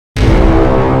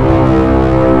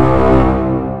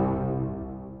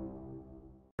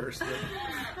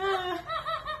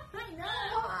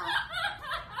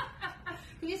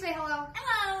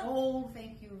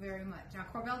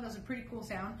a pretty cool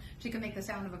sound. She can make the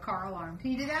sound of a car alarm.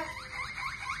 Can you do that?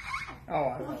 Oh,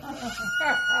 I love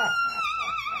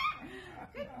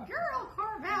Good girl,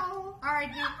 Corbell. All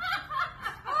right, dude.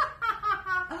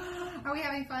 Are we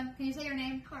having fun? Can you say your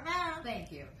name? Corbell.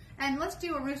 Thank you. And let's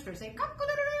do a rooster. Say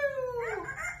cock-a-doodle-doo.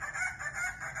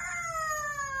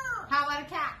 How about a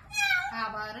cat? How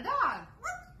about a dog?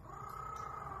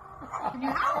 Can you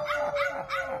howl?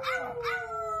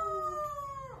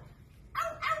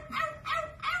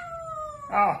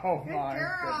 Oh, Good my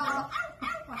girl.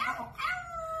 Wow.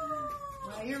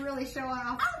 Well, you're really showing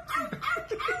off.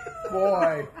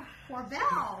 Boy.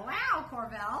 Corbell. Wow,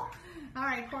 Corbell. All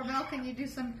right, Corbell, can you do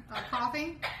some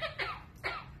coughing?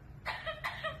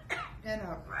 And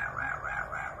a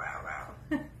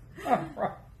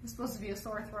it's supposed to be a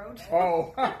sore throat.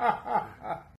 Oh. Bye.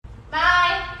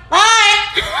 Bye.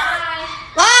 Bye.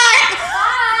 Bye.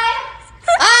 Bye.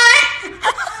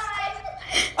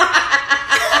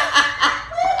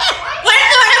 Where's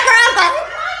the umbrella?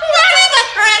 Where's the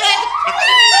umbrella?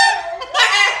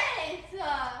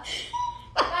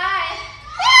 Bye.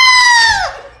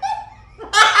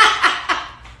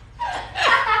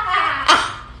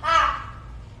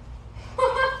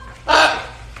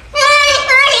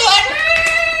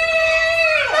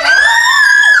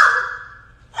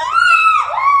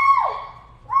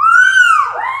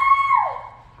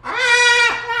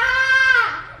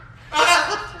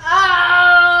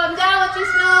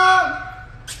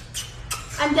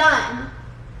 I'm done.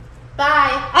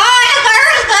 Bye. I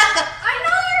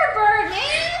know you're a bird,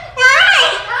 man. Hi.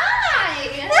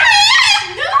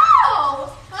 No.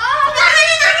 Oh, what are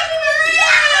you doing? What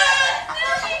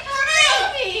are you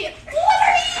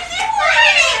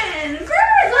doing?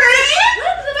 Birds, let's go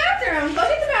to the bathroom. Go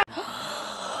get the bathroom.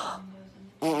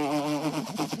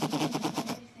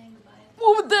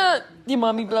 What was that? Did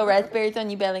mommy blow raspberries on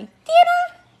your belly? Tina?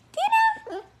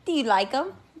 Do you like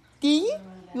them? Do you?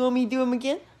 You want me to do them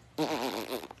again?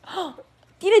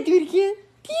 Tina, do it again.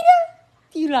 Tina,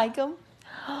 do you like them?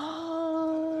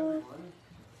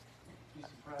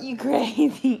 You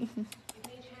crazy.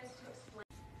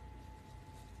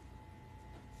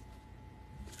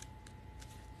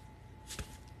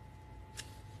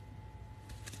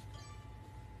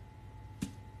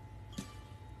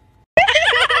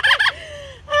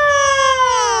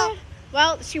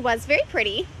 Well, she was very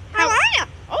pretty. How are you?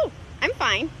 Oh, I'm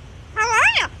fine. How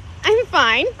are you? I'm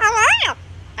fine. How are you?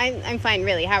 I'm fine,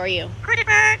 really. How are you? Pretty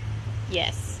bird.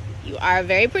 Yes, you are a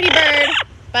very pretty bird.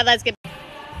 But let's get.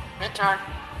 Bedtime.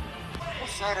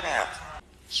 What's that about?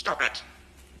 Stop it.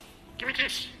 Give me a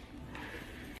kiss.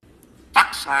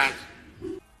 Fuck's sake.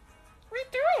 What are you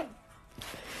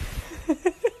doing?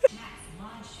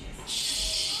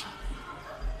 Shh.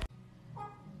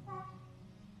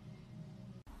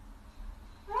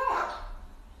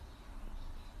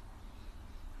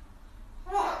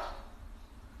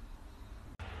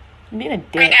 I'm being a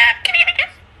dick.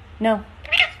 No.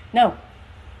 No.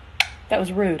 That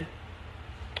was rude.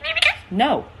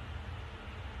 No.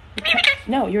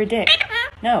 No, you're a dick.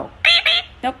 No.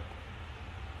 Nope.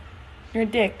 You're a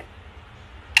dick.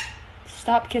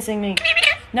 Stop kissing me.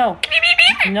 No.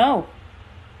 No.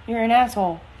 You're an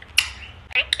asshole.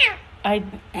 Thank you.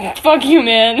 Fuck you,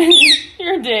 man.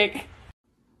 You're a dick.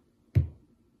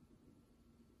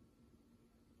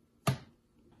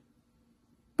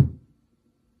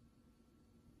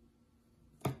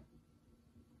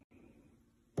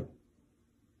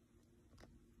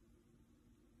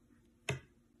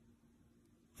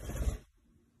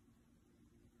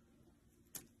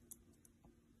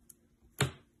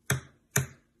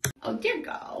 Oh, dear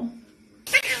girl.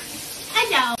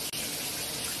 Hello.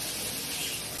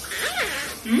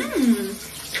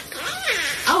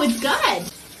 Oh, it's good.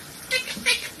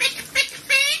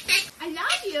 I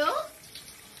love you.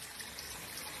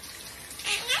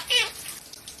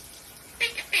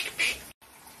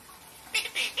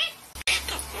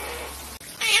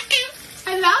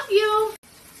 I love you.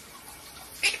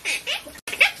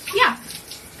 Yeah.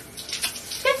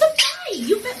 That's a bite.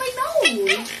 You bit my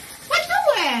nose. What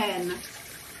doing?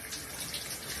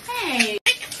 Hey.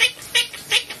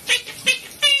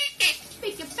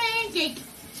 Make a pancake.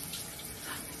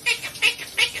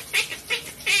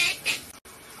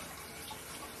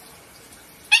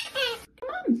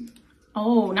 Come on.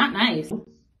 Oh, not nice.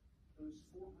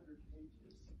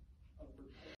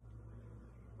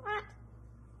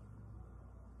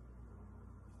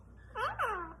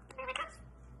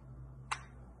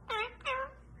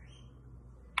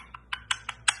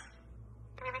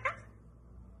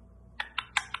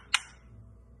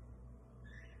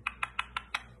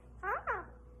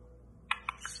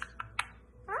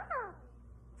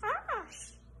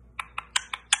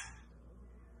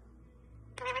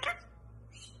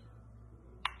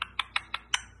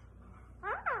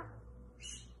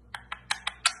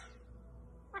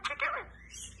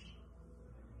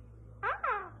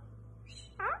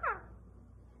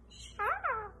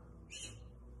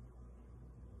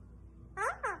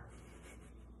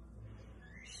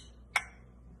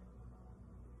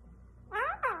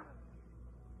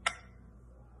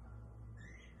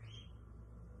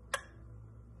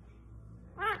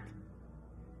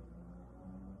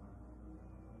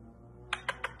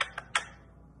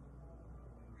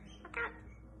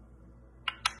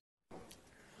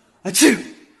 Achoo!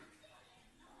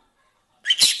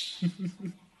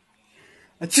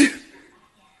 Achoo!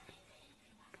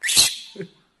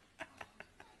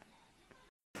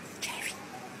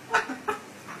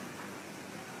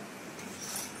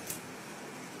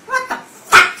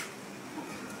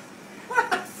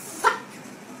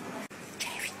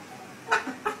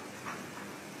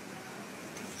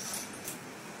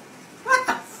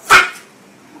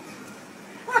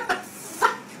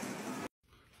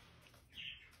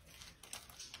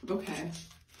 Okay.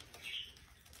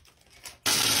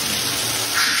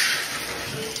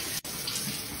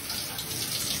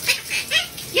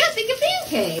 Yeah, think of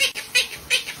pancake.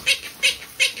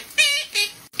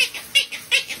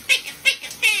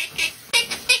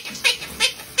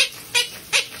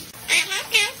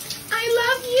 I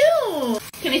love you.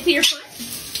 Can I see your foot?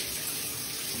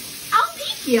 Oh,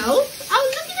 thank you. Oh,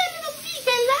 look at that little beak. I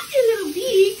love your little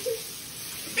beak.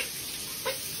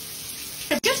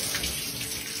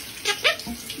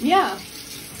 Yeah.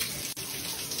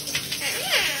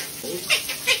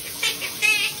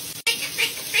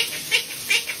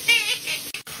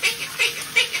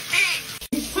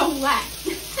 It's so wet.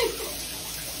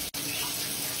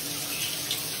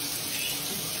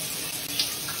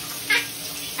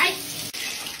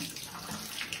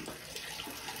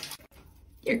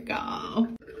 Here you go.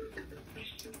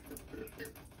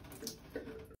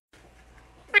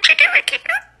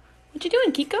 What you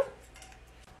doing, Kiko?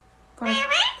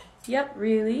 Yep,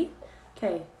 really?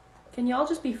 Okay. Can y'all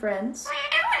just be friends?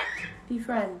 Be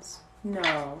friends.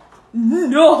 No.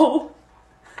 No!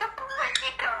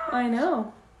 I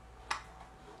know.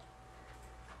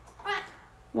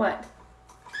 What?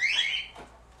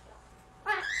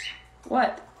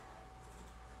 What?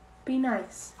 Be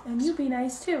nice. And you be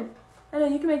nice too. I know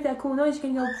you can make that cool noise. You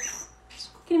can go.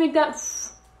 Can you make that?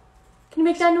 Can you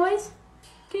make that noise?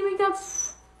 Can you make that?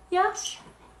 Yeah?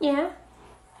 Yeah?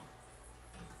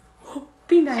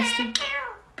 Be nice to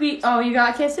be. Oh, you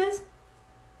got kisses?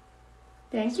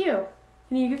 Thank you.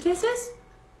 Can you give kisses?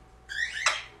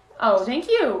 Oh, thank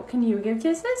you. Can you give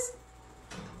kisses?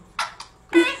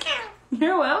 Thank you.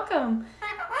 You're welcome.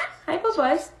 Hi,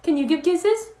 Bubbles. Can you give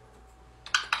kisses?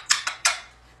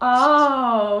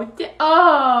 Oh,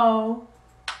 oh.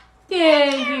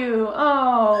 Thank you.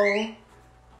 Oh.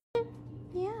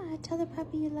 Yeah, tell the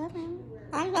puppy you love him.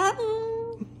 I love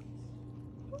you.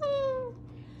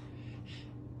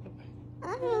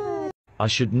 I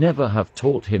should never have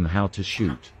taught him how to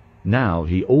shoot. Now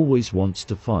he always wants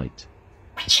to fight.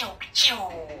 Achoo,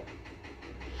 achoo.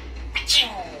 Achoo.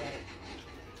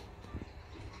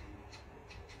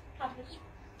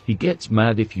 He gets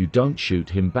mad if you don't shoot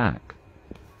him back.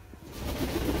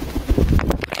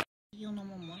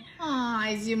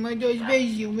 Ai, Zima, dois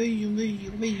beijinhos, beijinho,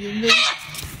 beijinho, beijinho, beijinho.